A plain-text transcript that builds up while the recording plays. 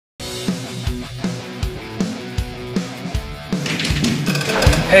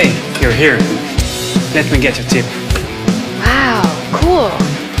Hey, you're here. Let me get your tip. Wow, cool.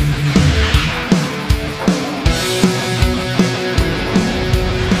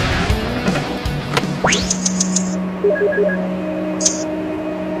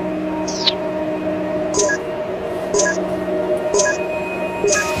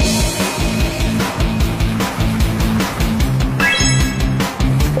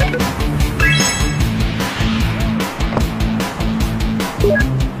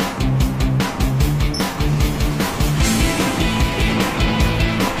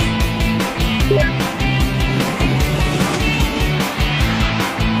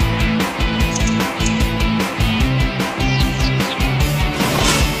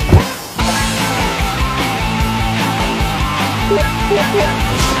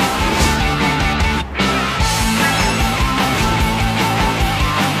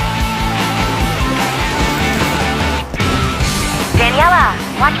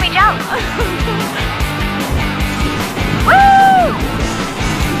 Watch me jump! Woo!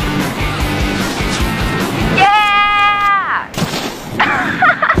 Yeah!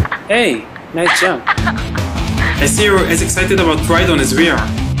 Hey, nice jump. I see you're as excited about Ride-On as we are.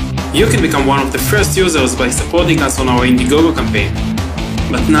 You can become one of the first users by supporting us on our Indiegogo campaign.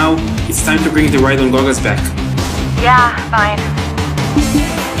 But now, it's time to bring the Ride-On goggles back. Yeah, fine.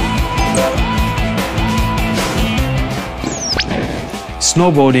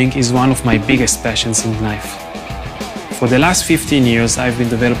 Snowboarding is one of my biggest passions in life. For the last 15 years, I've been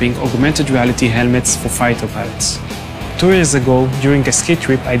developing augmented reality helmets for fighter pilots. 2 years ago, during a ski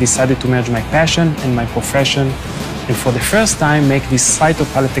trip, I decided to merge my passion and my profession, and for the first time, make this fighter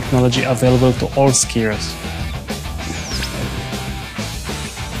pilot technology available to all skiers.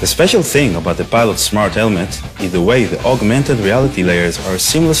 The special thing about the pilot's smart helmet is the way the augmented reality layers are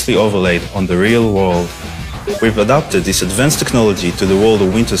seamlessly overlaid on the real world. We've adapted this advanced technology to the world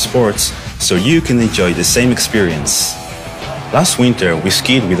of winter sports so you can enjoy the same experience. Last winter, we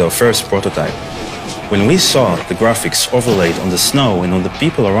skied with our first prototype. When we saw the graphics overlaid on the snow and on the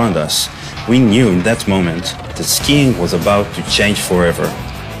people around us, we knew in that moment that skiing was about to change forever.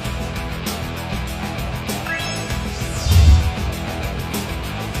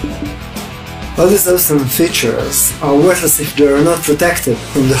 All these awesome features are worthless if they are not protected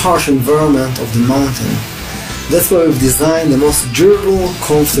from the harsh environment of the mountain. That's why we've designed the most durable,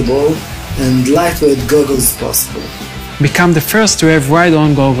 comfortable, and lightweight goggles possible. Become the first to have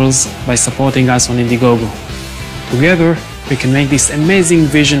Ride-On goggles by supporting us on Indiegogo. Together, we can make this amazing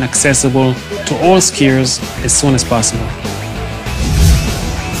vision accessible to all skiers as soon as possible.